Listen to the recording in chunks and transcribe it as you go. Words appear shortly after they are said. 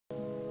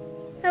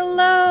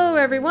Hello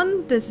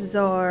everyone, this is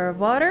Zora.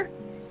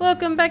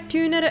 Welcome back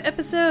to another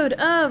episode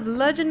of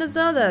Legend of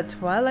Zelda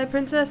Twilight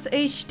Princess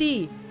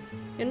HD.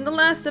 In the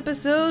last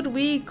episode,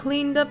 we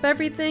cleaned up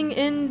everything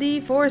in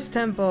the Forest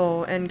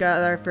Temple and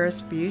got our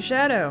first few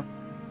shadow.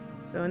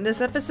 So in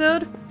this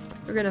episode,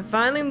 we're gonna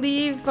finally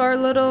leave our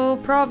little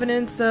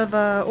province of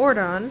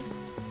Ordon,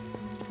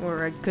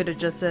 or I could have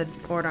just said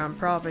Ordon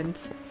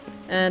province,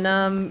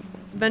 and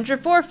venture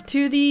forth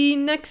to the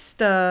next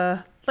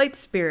light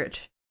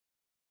spirit.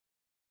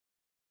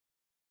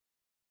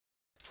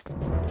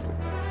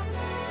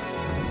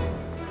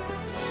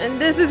 And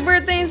this is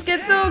where things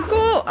get so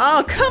cool!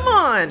 Oh, come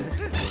on!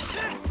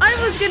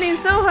 I was getting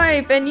so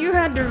hype and you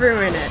had to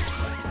ruin it.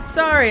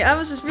 Sorry, I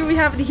was just really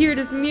happy to hear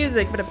this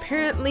music, but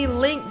apparently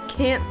Link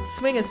can't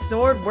swing a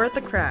sword worth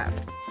of crap.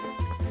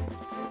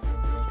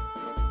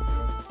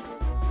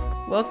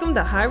 Welcome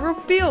to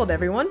Hyrule Fields,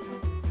 everyone.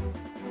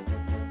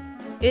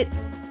 It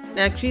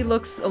actually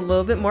looks a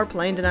little bit more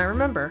plain than I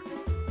remember.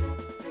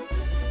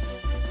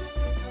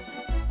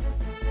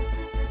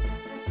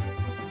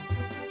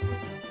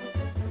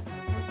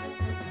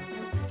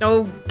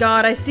 Oh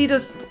god, I see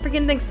those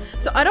freaking things.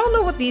 So I don't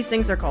know what these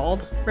things are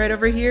called right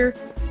over here,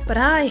 but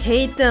I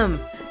hate them.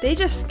 They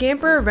just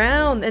scamper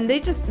around and they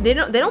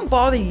don't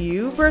bother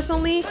you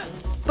personally,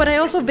 but I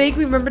also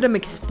vaguely remember them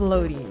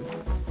exploding.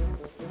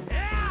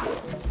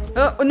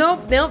 Oh,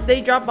 nope, they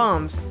drop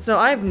bombs. So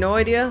I have no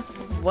idea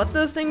what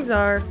those things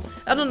are.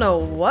 I don't know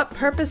what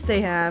purpose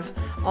they have.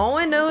 All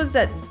I know is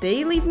that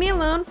they leave me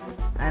alone.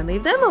 I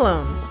leave them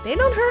alone. They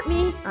don't hurt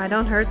me. I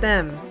don't hurt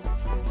them.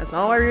 That's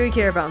all I really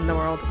care about in the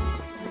world.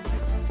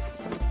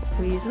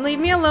 Please leave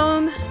me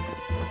alone.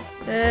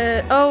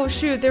 Oh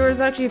shoot, there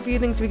was actually a few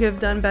things we could have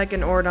done back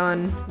in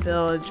Ordon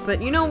Village,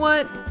 but you know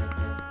what?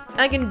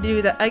 I can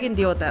do that. I can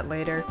deal with that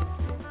later.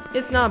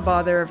 It's not a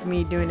bother of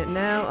me doing it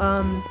now.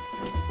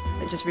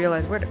 I just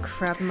realized, where the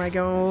crap am I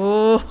going?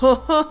 Oh, ho,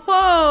 ho,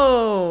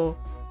 ho.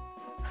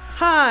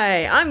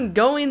 Hi, I'm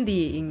going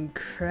the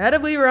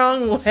incredibly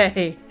wrong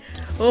way.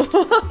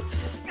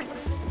 Whoops.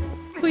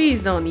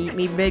 Please don't eat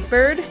me, Big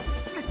Bird.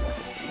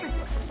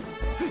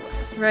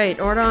 Right,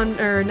 Ordon,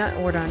 or not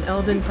Ordon,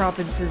 Eldin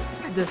Province is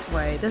this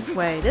way,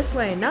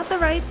 not the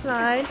right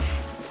side.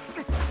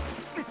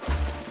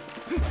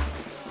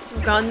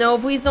 Oh god, no,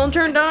 please don't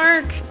turn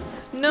dark!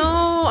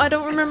 No, I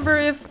don't remember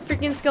if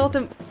freaking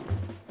skeleton...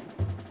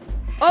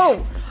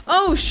 Oh,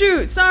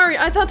 shoot, sorry,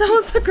 I thought that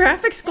was the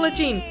graphics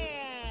glitching!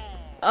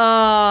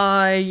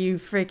 Are you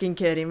freaking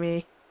kidding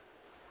me?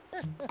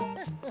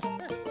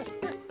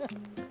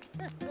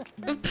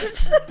 Wait,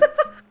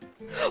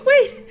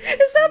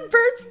 is that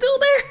bird still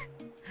there?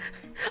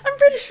 I'm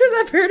pretty sure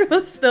that bird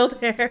was still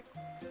there.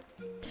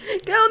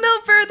 Go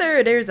no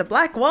further! There's a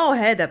black wall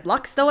ahead that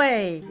blocks the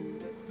way.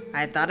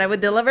 I thought I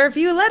would deliver a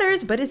few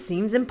letters, but it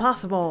seems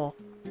impossible.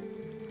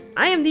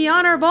 I am the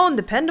honorable and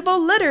dependable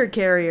letter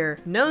carrier,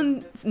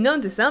 known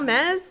to some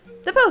as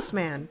the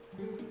postman.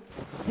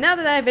 Now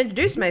that I have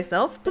introduced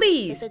myself,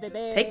 please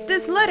take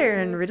this letter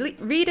and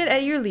read it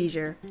at your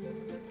leisure.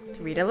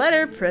 To read a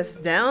letter, press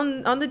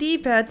down on the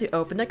D-pad to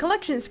open the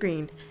collection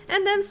screen,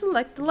 and then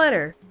select the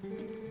letter.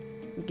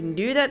 You can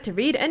do that to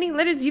read any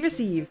letters you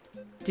receive.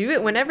 Do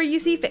it whenever you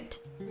see fit.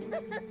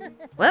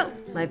 Well,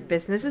 my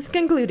business is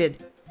concluded.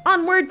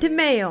 Onward to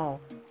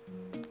mail!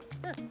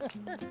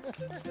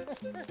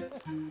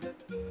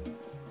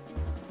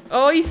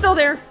 Oh, he's still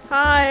there!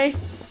 Hi!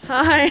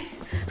 Hi!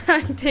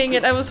 Dang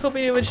it, I was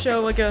hoping it would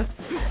show like a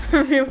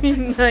really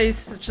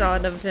nice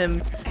shot of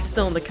him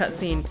still in the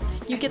cutscene.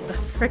 You get the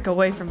frick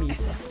away from me, you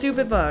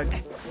stupid bug.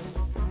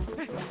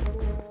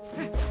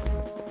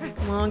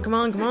 Come on, come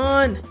on, come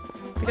on!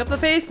 Pick up the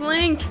pace,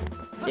 Link!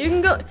 You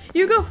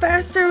go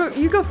faster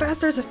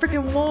as a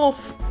freaking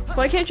wolf!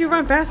 Why can't you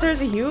run faster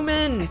as a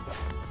human?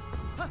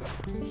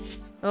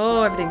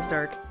 Oh, everything's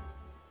dark.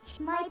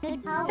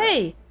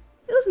 Hey!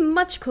 It was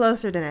much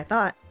closer than I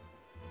thought.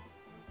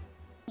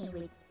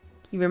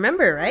 You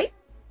remember, right?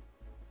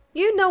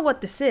 You know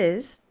what this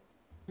is.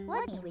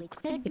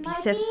 If you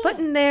set foot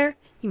in there,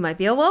 you might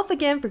be a wolf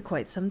again for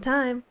quite some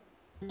time.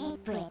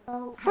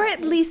 For at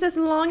least as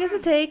long as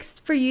it takes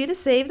for you to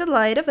save the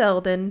light of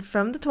Eldin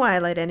from the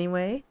Twilight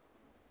anyway.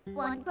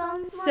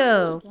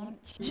 So,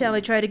 shall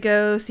we try to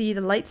go see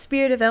the light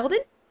spirit of Eldin?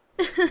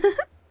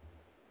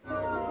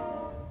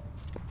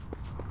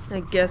 I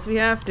guess we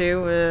have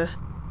to,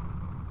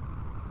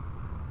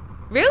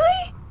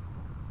 Really?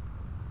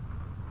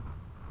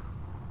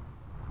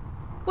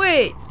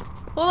 Wait,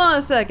 hold on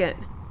a second.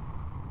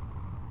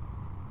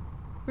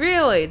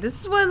 Really? This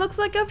is what it looks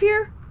like up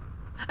here?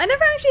 I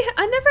never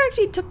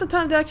actually took the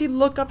time to actually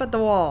look up at the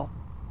wall.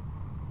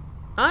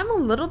 I'm a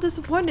little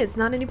disappointed it's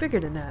not any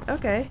bigger than that.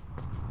 Okay.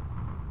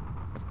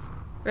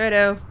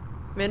 Righto.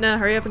 Midna,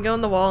 hurry up and go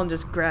on the wall and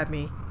just grab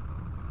me.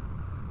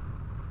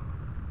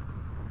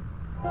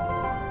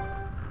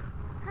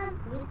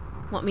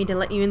 Want me to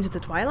let you into the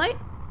Twilight?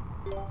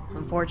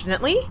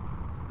 Unfortunately.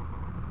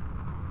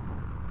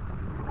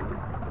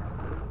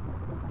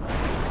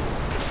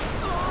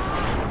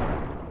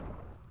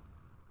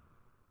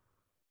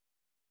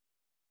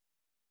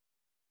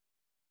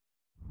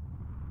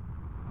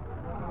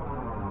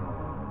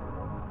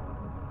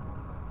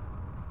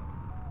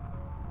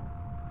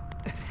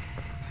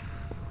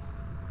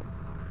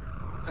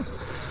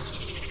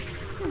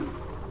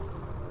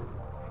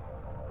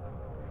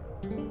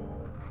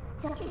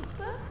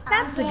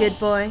 That's a good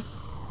boy.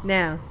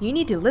 Now, you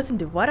need to listen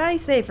to what I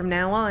say from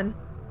now on.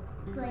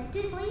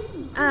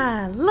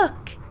 Ah,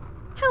 look!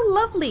 How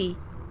lovely!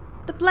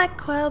 The black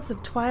clouds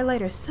of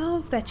Twilight are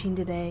so fetching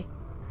today.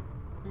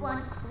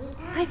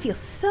 I feel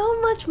so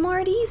much more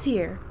at ease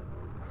here.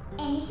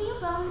 And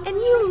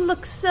you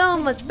look so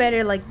much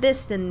better like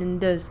this than in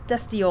those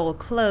dusty old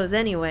clothes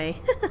anyway.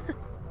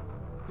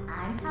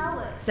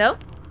 So,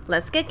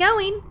 let's get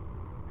going.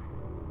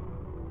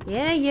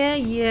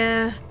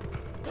 Yeah.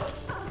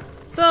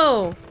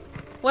 So,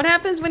 what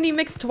happens when you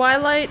mix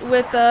Twilight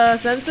with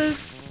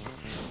senses?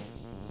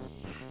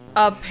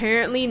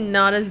 Apparently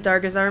not as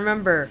dark as I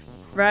remember.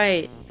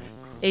 Right.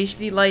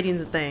 HD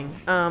lighting's a thing.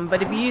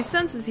 But if you use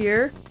senses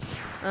here,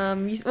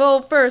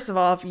 well, first of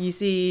all, you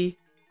see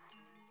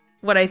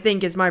what I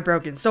think is my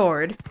broken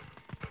sword.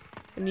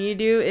 What you need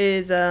to do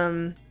is,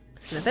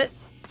 sniff it.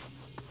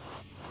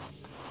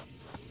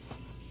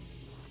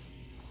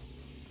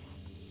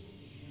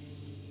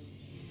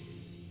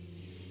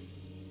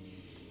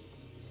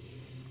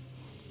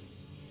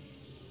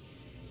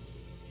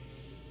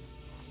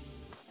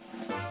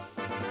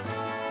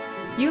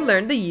 You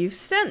learned the youth's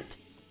scent.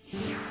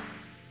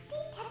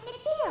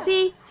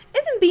 See,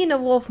 isn't being a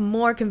wolf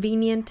more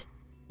convenient?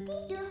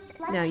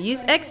 Now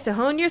use X to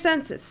hone your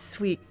senses.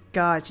 Sweet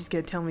God, she's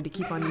gonna tell me to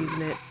keep on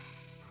using it.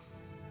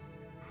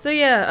 So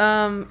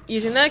yeah,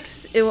 using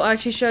X, it will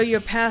actually show you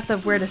a path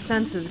of where the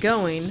sense is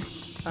going.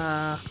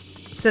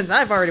 Since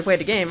I've already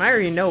played the game, I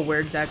already know where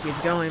exactly it's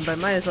going, but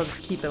might as well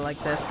just keep it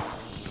like this.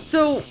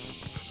 So,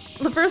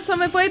 the first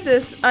time I played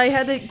this, I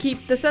had to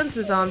keep the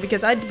senses on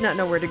because I did not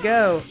know where to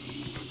go.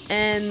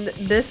 And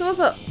this was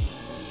a...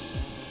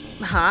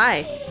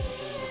 Hi.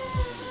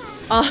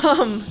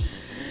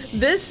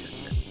 This...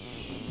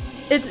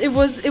 It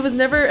was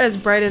never as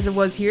bright as it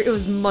was here. It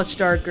was much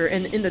darker,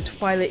 and in the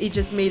Twilight, it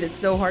just made it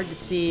so hard to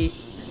see.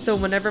 So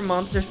whenever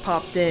monsters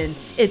popped in,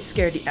 it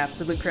scared the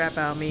absolute crap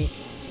out of me.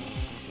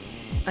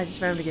 I just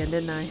found it again,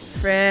 didn't I?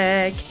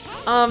 Frick.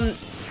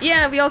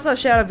 Yeah, we also have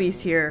Shadow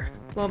Beasts here.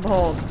 Lo and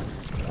behold.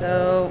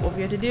 So, what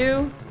we have to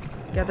do,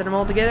 gather them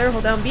all together,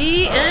 hold down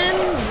B, and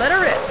let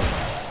her rip.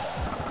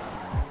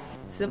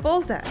 Simple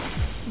as that.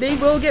 They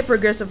will get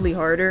progressively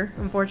harder,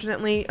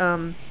 unfortunately.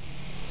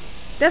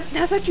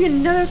 That's actually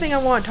another thing I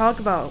want to talk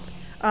about.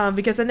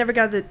 Because I never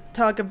got to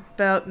talk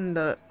about in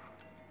the...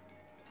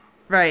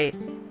 Right.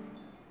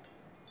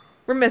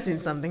 We're missing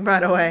something, by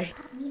the way.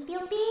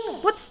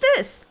 What's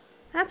this?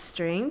 That's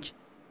strange.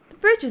 The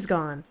bridge is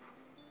gone.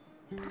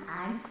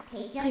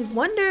 I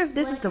wonder if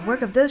this is the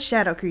work of those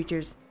shadow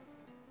creatures.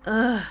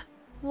 Ugh,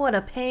 what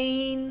a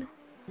pain.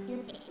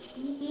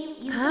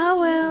 Ah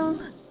well.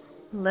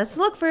 Let's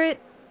look for it.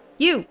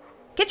 You,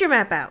 get your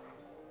map out.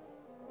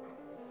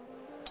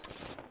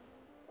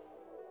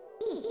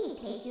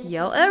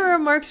 Yellow arrow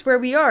marks where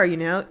we are, you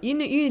know.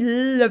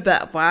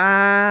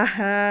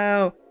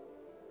 Wow.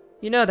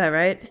 You know that,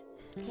 right?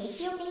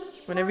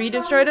 Whenever you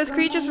destroy those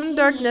creatures from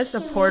darkness, a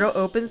portal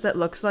opens that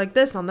looks like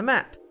this on the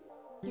map.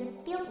 You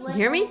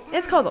hear me?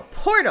 It's called a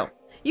portal.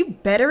 You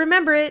better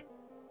remember it.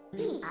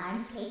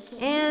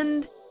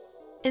 And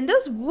in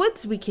those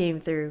woods we came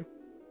through.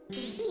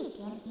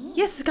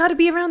 Yes, it's gotta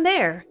be around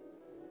there.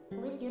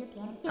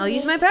 I'll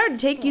use my power to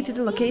take you to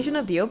the location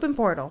of the open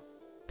portal.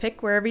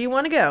 Pick wherever you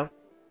want to go.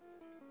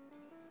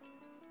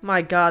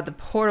 My God, the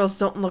portals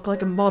don't look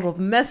like a muddled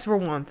mess for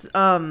once.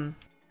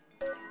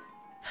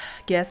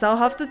 Guess I'll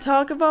have to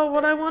talk about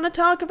what I want to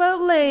talk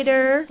about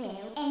later.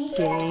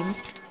 Game.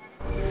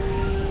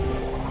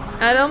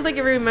 I don't think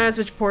it really matters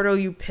which portal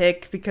you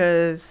pick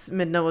because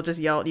Midna will just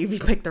yell at you if you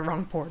pick the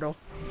wrong portal.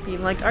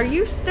 Being like, are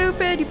you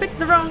stupid? You picked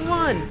the wrong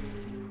one.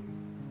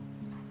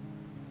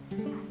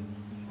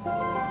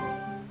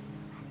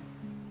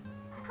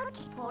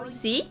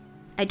 See?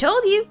 I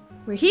told you.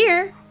 We're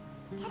here.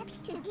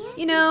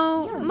 You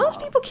know, most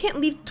people can't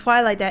leave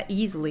Twilight that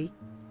easily.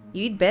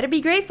 You'd better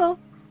be grateful.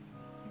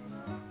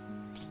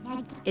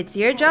 It's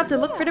your job to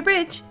look for the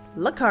bridge.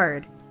 Look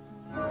hard.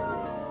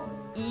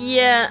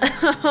 Yeah,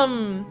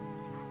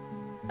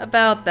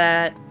 about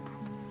that.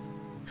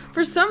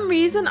 For some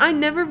reason, I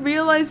never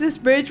realized this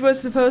bridge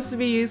was supposed to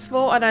be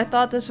useful, and I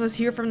thought this was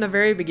here from the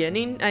very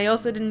beginning. I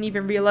also didn't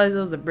even realize it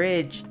was a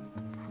bridge.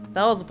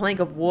 That was a plank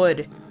of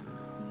wood.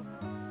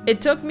 It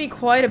took me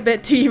quite a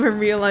bit to even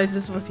realize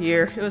this was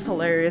here. It was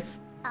hilarious.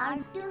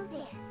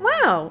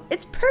 Wow,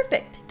 it's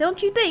perfect,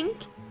 don't you think?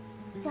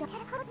 What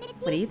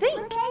do you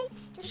think?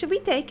 Should we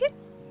take it?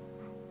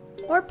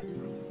 Or...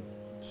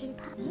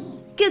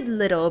 Good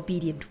little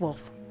obedient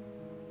wolf.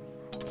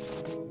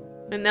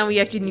 And now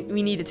we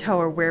need to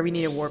tell her where we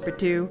need to warp it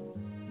to.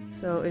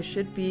 So it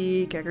should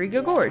be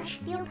Kakariko Gorge.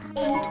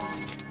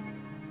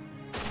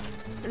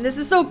 And this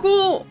is so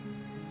cool!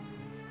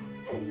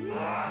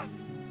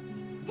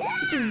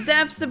 She just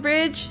zaps the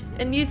bridge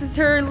and uses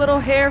her little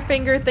hair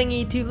finger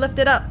thingy to lift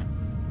it up.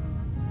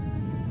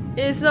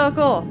 It is so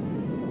cool.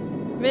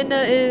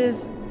 Midna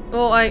is...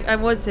 Well, I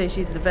would say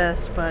she's the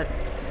best, but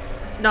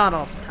not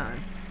all the time.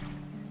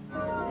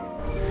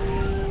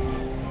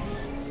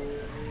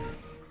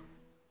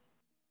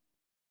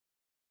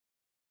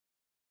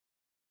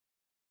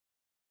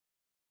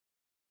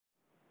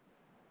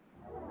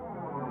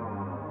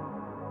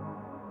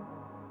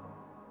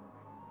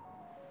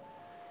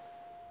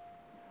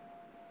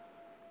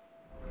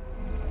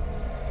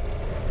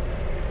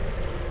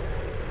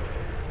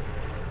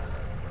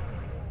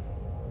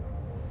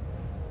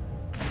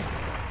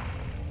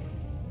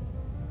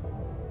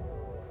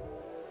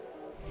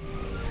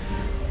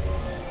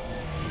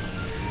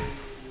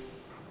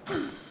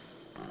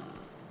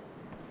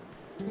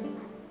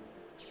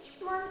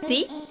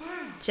 See?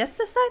 Just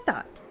as I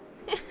thought.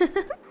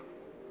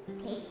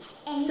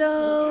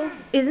 So,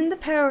 isn't the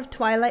power of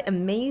Twilight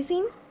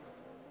amazing?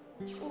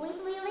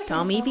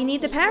 Call me if you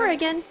need the power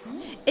again.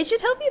 It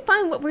should help you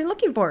find what we're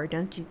looking for,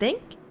 don't you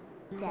think?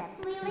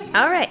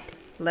 Alright,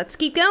 let's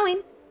keep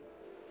going.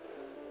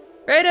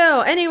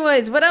 Righto,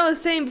 anyways, what I was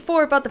saying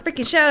before about the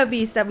freaking shadow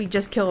beast that we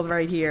just killed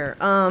right here.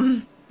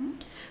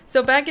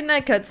 So back in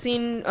that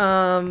cutscene,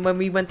 when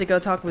we went to go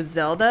talk with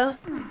Zelda,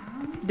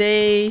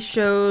 they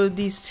showed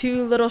these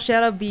two little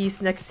shadow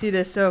beasts next to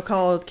the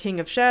so-called King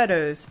of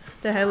Shadows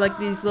that had like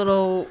these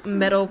little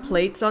metal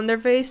plates on their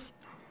face.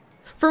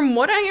 From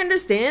what I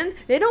understand,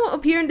 they don't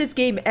appear in this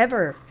game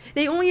ever.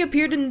 They only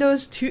appeared in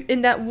those two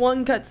in that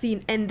one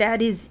cutscene, and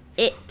that is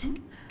it.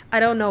 I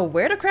don't know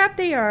where the crap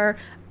they are.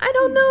 I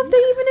don't know if they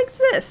even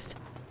exist.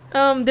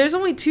 There's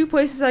only two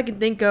places I can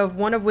think of,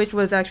 one of which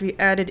was actually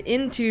added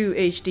into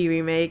HD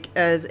Remake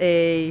as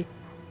a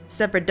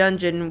separate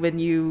dungeon when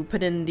you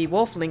put in the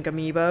Wolf Link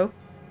amiibo,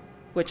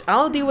 which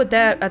I'll deal with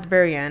that at the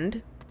very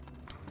end.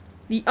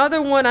 The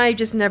other one I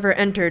just never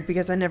entered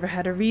because I never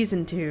had a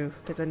reason to,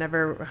 because I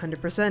never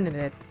 100%ed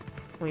it.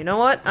 Well, you know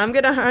what? I'm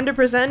gonna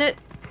 100% it,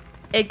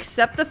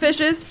 except the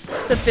fishes.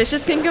 The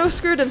fishes can go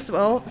screw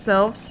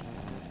themselves.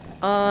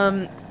 Are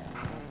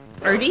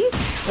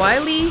these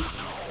Twilight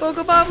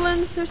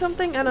Bogoboblins or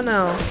something? I don't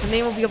know. The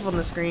name will be up on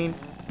the screen.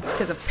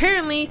 Because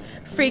apparently,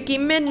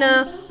 freaking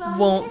Midna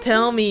won't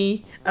tell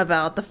me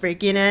about the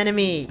freaking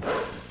enemy.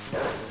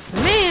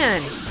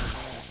 Man!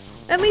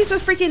 At least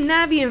with freaking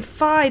Navi and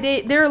Fi,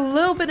 they're a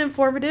little bit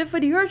informative,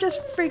 but you're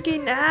just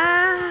freaking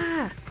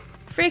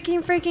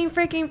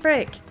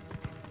frick.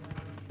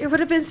 It would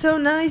have been so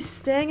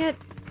nice, dang it.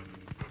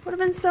 Would have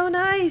been so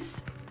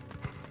nice.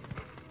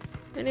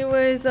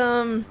 Anyways,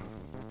 the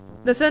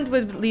scent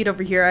would lead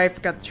over here. I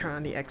forgot to turn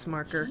on the X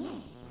marker.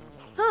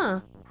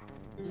 Huh.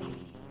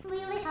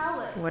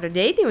 What are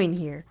they doing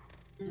here?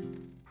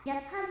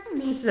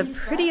 This is a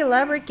pretty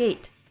elaborate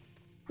gate.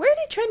 What are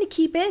they trying to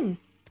keep in?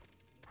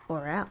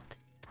 Or out?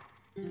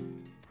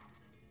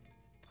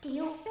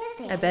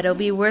 I bet it'll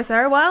be worth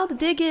our while to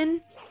dig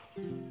in.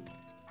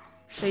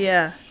 So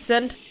yeah,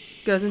 scent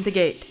goes into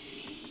gate.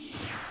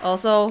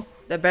 Also,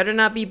 there better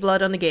not be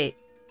blood on the gate.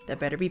 There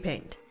better be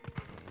paint.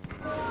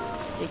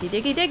 Diggy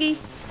diggy diggy.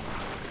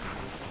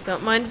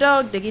 Don't mind the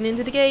dog digging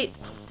into the gate.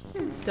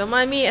 Don't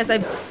mind me as I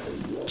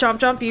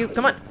chomp you.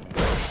 Come on.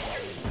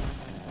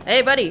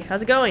 Hey buddy,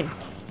 how's it going?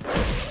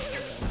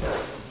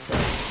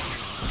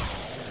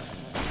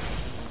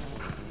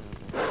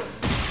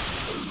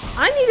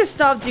 I need to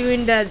stop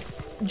doing that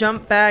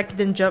jump back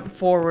then jump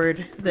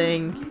forward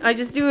thing. I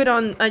just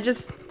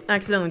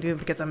accidentally do it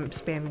because I'm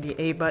spamming the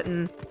A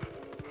button.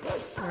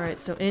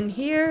 Alright, so in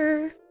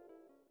here.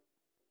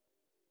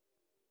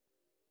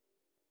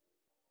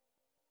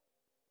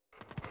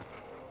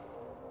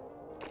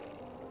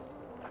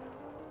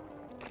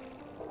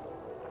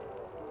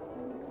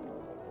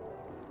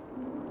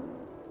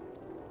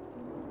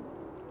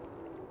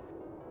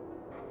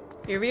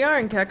 Here we are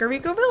in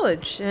Kakariko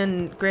Village,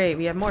 and great,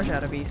 we have more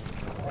Shadow Beasts.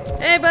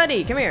 Hey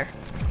buddy, come here.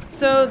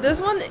 So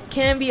this one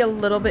can be a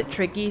little bit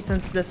tricky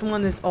since this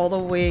one is all the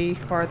way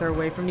farther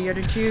away from the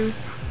other two.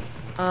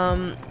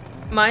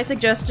 My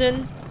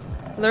suggestion,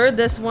 lure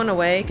this one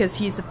away because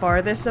he's the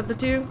farthest of the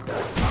two.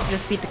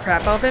 Just beat the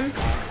crap out of him.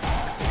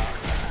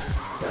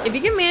 If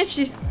you can manage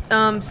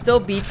to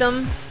still beat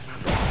them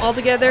all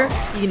together,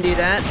 you can do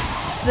that.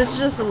 This is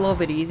just a little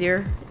bit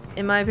easier,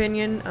 in my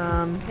opinion.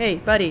 Hey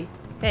buddy.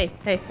 Hey,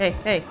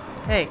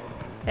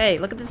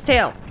 look at this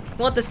tail. You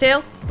want this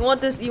tail? You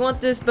want this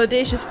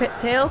bodacious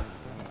tail?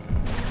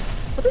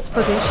 What does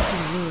bodacious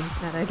even mean,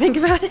 now that I think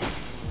about it?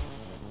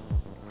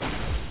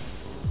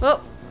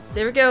 Well,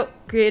 there we go.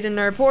 Created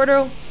another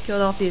portal.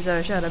 Killed off these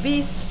other shadow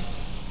beasts.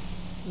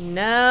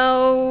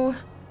 Now...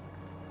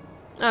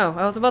 Oh,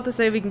 I was about to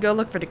say we can go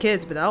look for the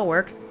kids, but that'll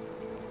work.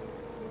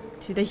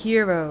 To the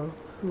hero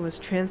who was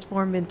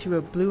transformed into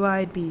a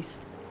blue-eyed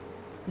beast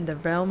in the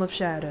realm of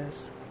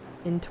shadows.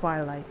 In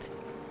Twilight.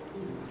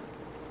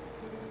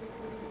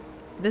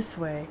 This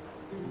way.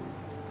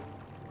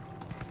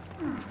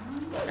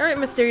 Alright,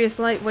 mysterious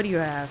light, what do you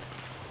have?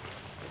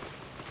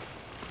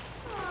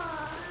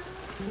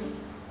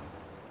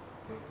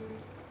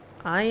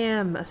 I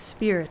am a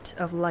spirit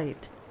of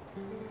light.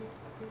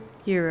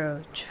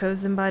 Hero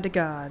chosen by the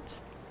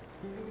gods.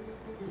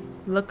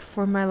 Look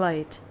for my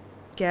light.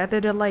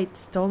 Gather the light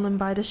stolen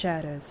by the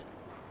shadows.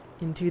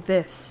 Into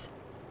this.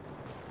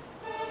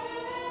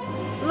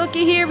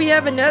 Looky here, we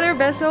have another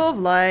vessel of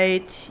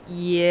light.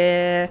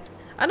 Yeah.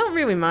 I don't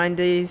really mind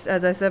these,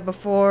 as I said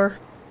before.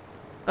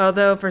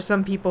 Although, for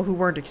some people who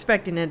weren't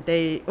expecting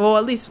it, well,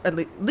 at least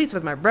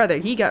with my brother,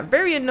 he got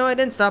very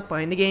annoyed and stopped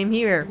playing the game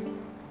here.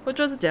 Which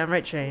was a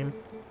downright shame.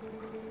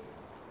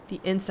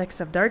 The insects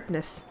of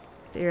darkness.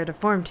 They are the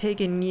form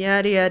taken,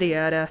 yada yada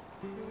yada.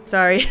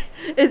 Sorry.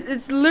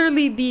 It's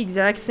literally the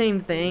exact same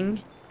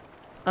thing.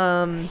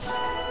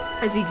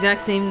 It's the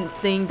exact same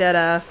thing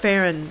that,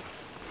 Farron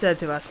said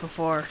to us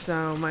before,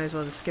 so might as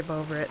well just skip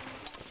over it.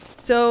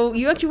 So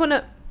you actually want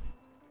to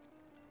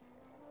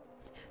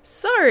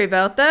Sorry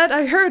about that.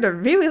 I heard a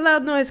really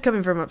loud noise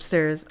coming from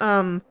upstairs.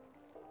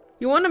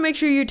 You want to make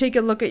sure you take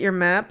a look at your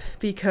map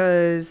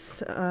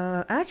because,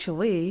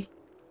 actually,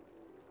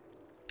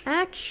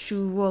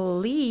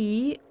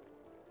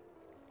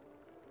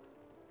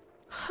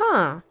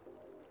 huh.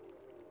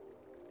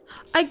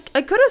 I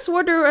could have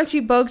sworn there were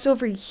actually bugs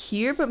over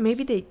here, but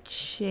maybe they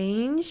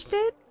changed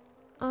it?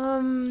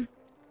 I'll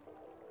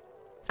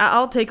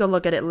take a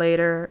look at it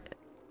later.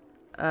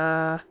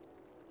 Oh,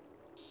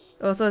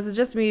 so it's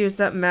just me, use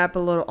that map a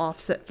little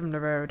offset from the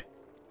road.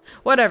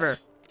 Whatever.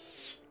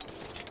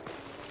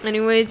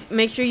 Anyways,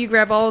 make sure you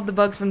grab all of the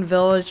bugs from the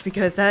village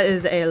because that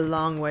is a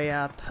long way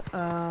up.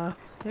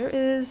 There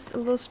is a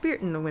little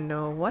spirit in the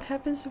window. What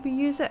happens if we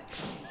use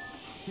X?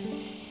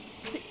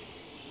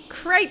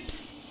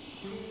 Cripes!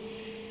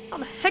 How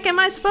the heck am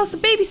I supposed to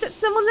babysit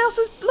someone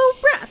else's little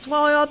brats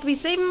while I ought to be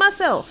saving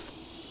myself?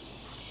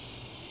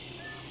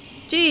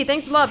 Gee,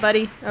 thanks a lot,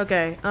 buddy.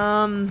 Okay,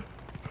 oh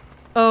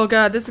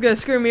god, this is gonna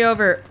screw me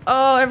over.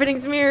 Oh,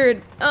 everything's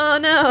mirrored. Oh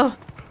no!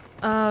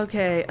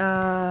 Okay,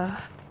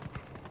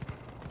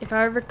 if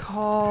I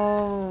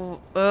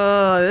recall...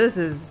 Oh, this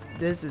is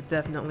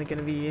definitely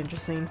gonna be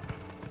interesting.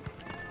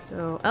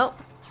 So, oh.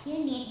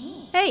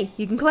 Hey,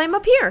 you can climb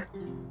up here!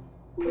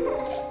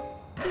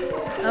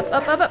 Up,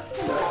 up, up, up!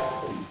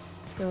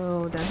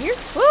 Go down here.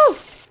 Woo!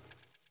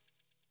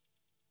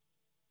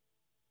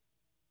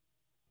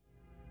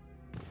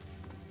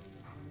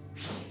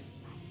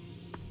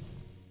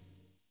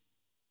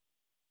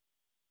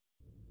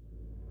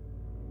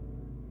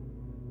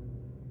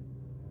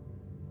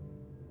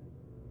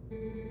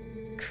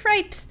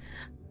 Cripes!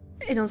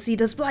 I don't see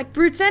those black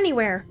brutes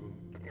anywhere.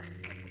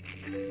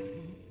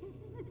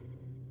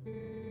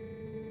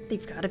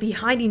 They've got to be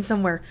hiding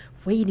somewhere,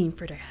 waiting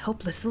for their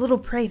helpless little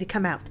prey to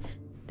come out.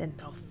 Then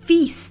they'll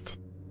feast.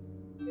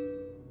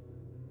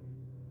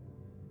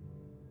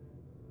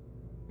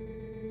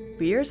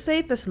 We are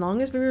safe as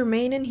long as we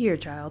remain in here,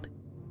 child.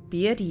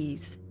 Be at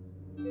ease.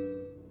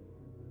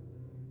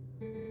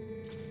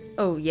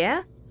 Oh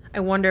yeah? I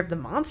wonder if the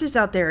monsters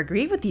out there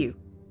agree with you.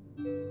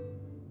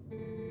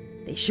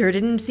 They sure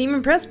didn't seem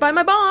impressed by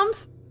my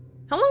bombs.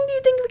 How long do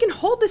you think we can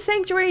hold the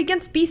sanctuary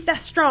against beasts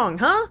that strong,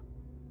 huh?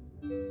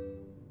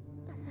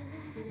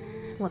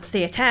 Once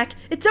they attack,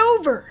 it's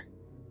over!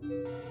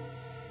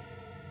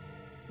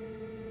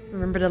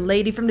 Remember the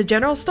lady from the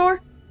general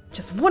store?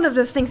 Just one of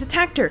those things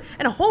attacked her,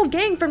 and a whole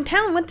gang from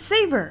town went to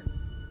save her.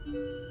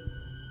 And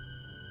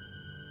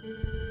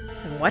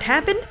what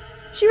happened?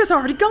 She was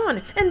already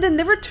gone, and then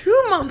there were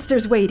 2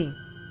 monsters waiting.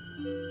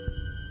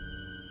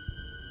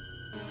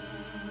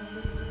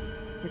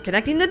 You're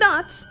connecting the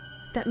dots.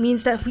 That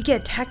means that if we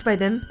get attacked by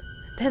them,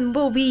 then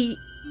we'll be...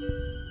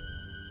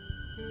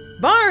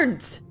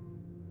 Barnes!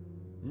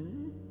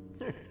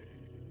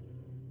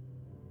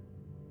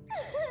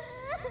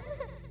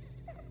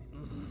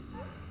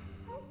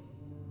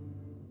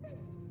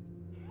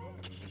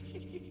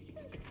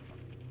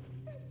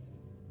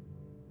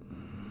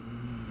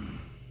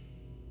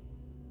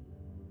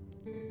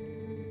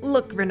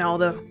 Look,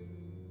 Ronaldo.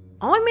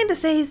 All I meant to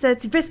say is that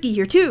it's risky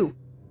here too.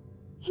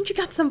 Ain't you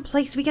got some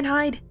place we can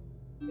hide?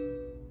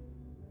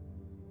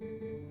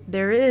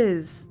 There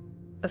is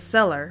a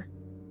cellar.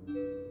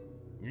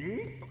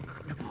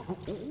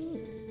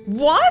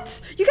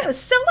 What? You got a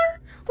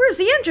cellar? Where's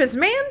the entrance,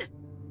 man?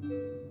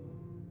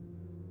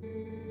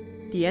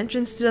 The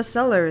entrance to the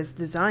cellar is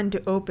designed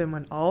to open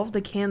when all of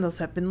the candles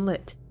have been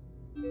lit.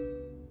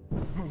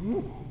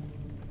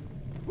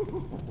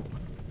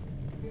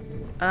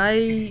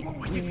 I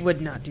would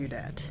not do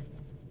that.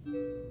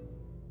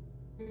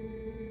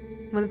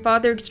 When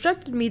Father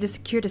instructed me to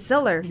secure the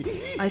cellar,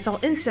 I saw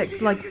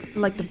insects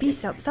like the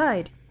beasts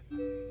outside.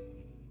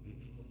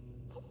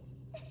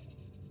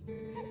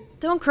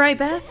 Don't cry,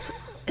 Beth.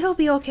 It'll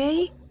be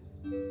okay.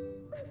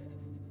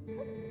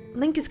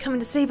 Link is coming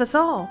to save us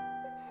all.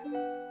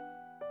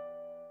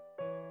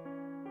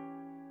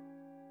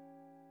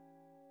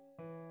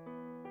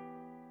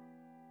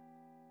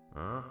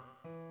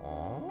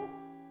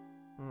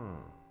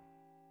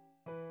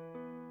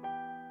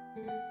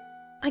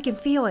 I can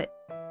feel it.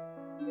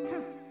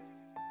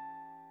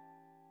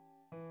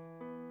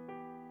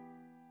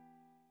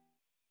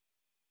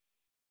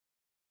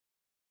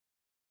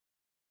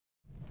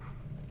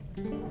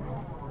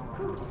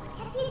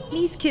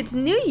 These kids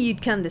knew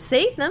you'd come to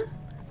save them.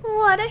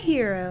 What a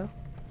hero.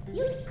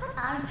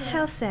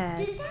 How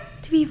sad.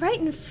 To be right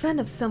in front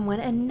of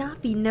someone and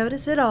not be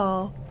noticed at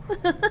all.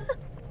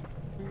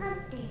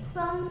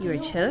 You were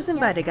chosen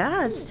by the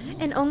gods,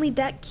 and only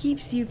that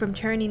keeps you from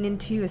turning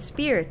into a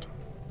spirit.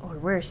 Or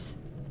worse,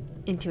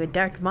 into a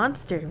dark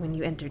monster when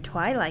you enter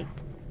Twilight.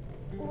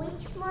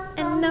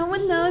 And no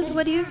one knows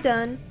what you've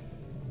done.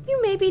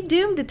 You may be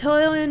doomed to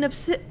toil in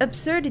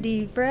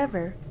absurdity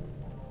forever.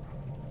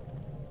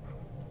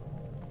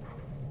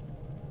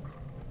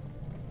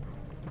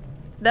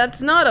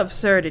 That's not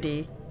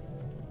absurdity.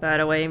 By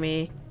the way,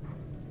 me.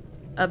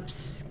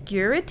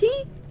 Obscurity?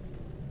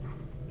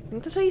 I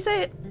think that's how you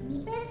say it.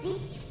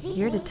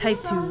 You're the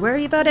type to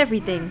worry about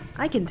everything,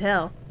 I can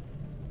tell.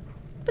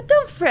 But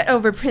don't fret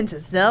over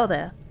Princess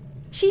Zelda.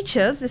 She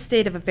chose this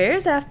state of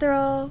affairs after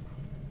all.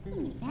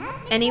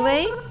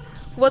 Anyway,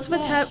 what's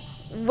with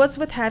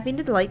having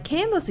to light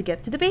candles to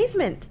get to the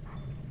basement?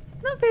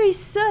 Not very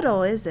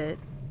subtle, is it?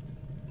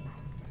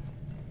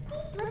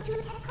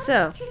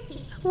 So,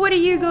 what are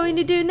you going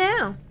to do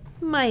now,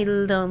 my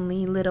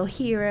lonely little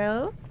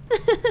hero?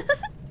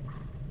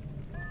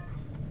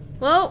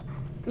 Well,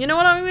 you know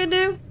what I'm gonna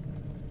do?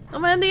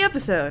 I'm gonna end the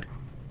episode.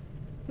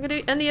 I'm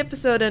gonna end the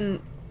episode,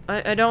 and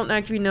I don't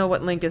actually know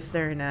what Link is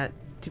staring at,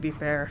 to be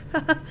fair.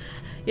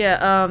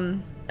 Yeah,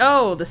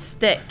 oh, the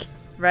stick.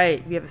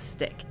 Right, we have a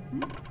stick.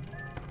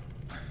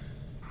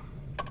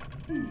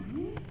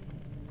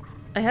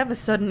 I have a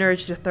sudden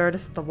urge to throw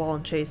this at the wall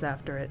and chase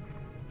after it.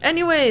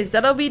 Anyways,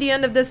 that'll be the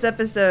end of this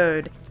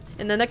episode.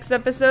 In the next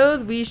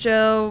episode, we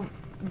shall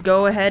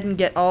go ahead and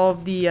get all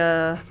of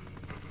the,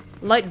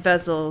 light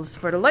vessels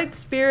for the light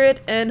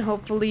spirit and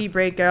hopefully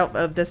break out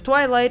of this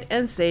Twilight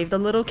and save the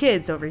little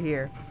kids over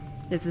here.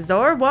 This is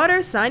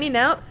Zora signing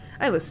out.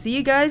 I will see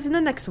you guys in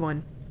the next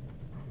one.